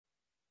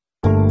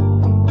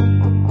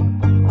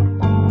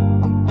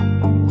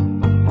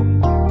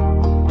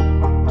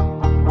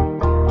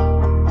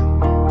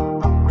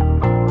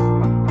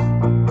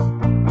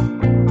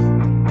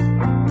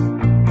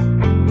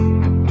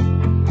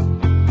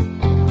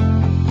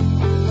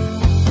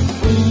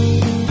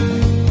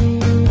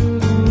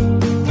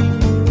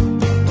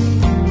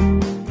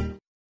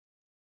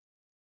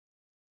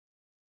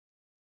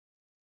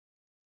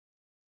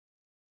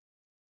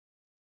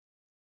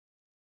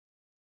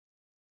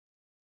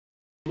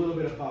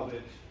bit above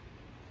it.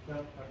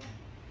 No,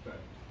 good.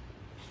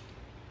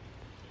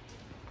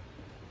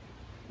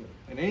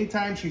 And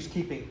anytime she's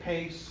keeping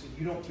pace, and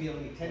you don't feel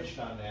any tension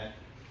on that,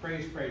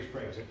 praise, praise,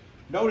 praise.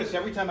 Notice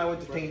every time I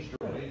went to change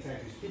the room, anytime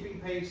she's keeping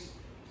pace,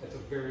 that's a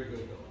very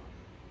good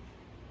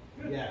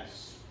go.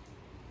 Yes.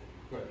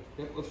 Good.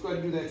 Yep, let's go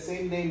ahead and do that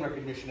same name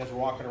recognition as we're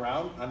walking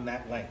around on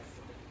that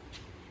length.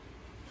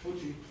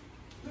 Good.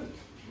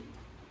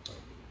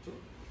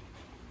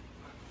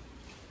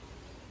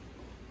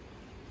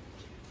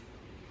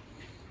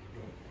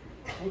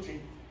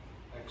 Coaching.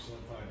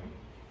 Excellent timing.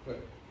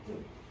 Good.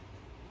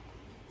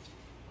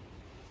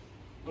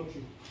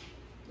 Coaching.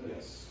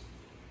 Yes.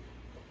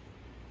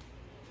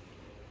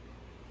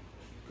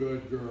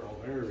 Good girl.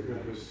 There we go.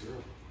 Good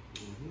girl.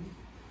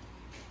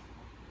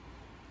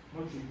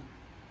 Coaching.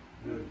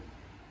 Good.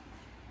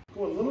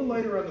 Go a little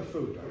lighter on the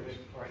food. Okay.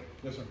 All right.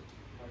 Yes, sir.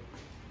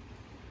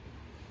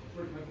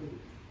 Where's my food?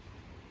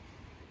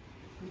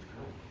 Good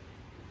girl.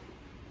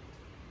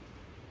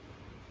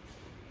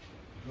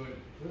 Good.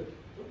 Good.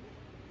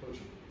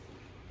 Coaching.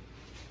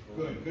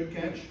 Good. Good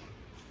catch.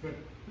 Good.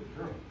 Good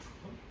girl.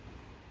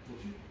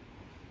 Coaching.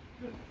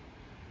 Good.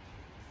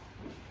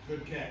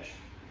 Good catch.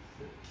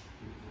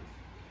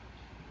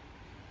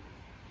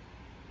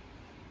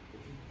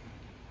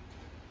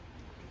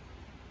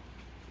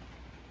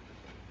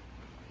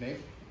 Nate?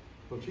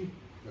 Coaching?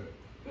 Good.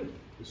 Good.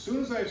 As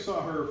soon as I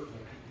saw her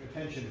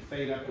attention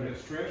fade up to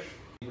Miss Trish,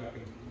 you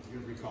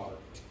recall her.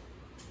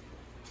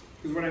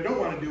 Because what I don't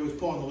want to do is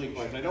pull on the leash.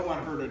 And I don't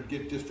want her to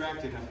get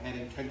distracted on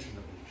adding tension to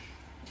the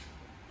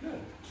leash.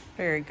 Good.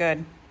 Very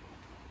good.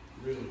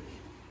 Really good.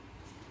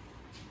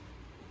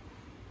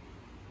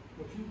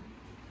 Coaching?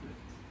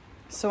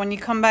 So when you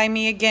come by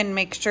me again,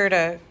 make sure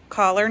to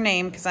call her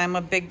name because I'm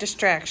a big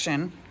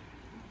distraction.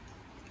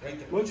 Right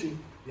there. Coaching?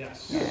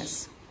 Yes.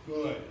 Yes.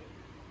 Good.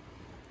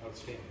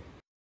 Outstanding.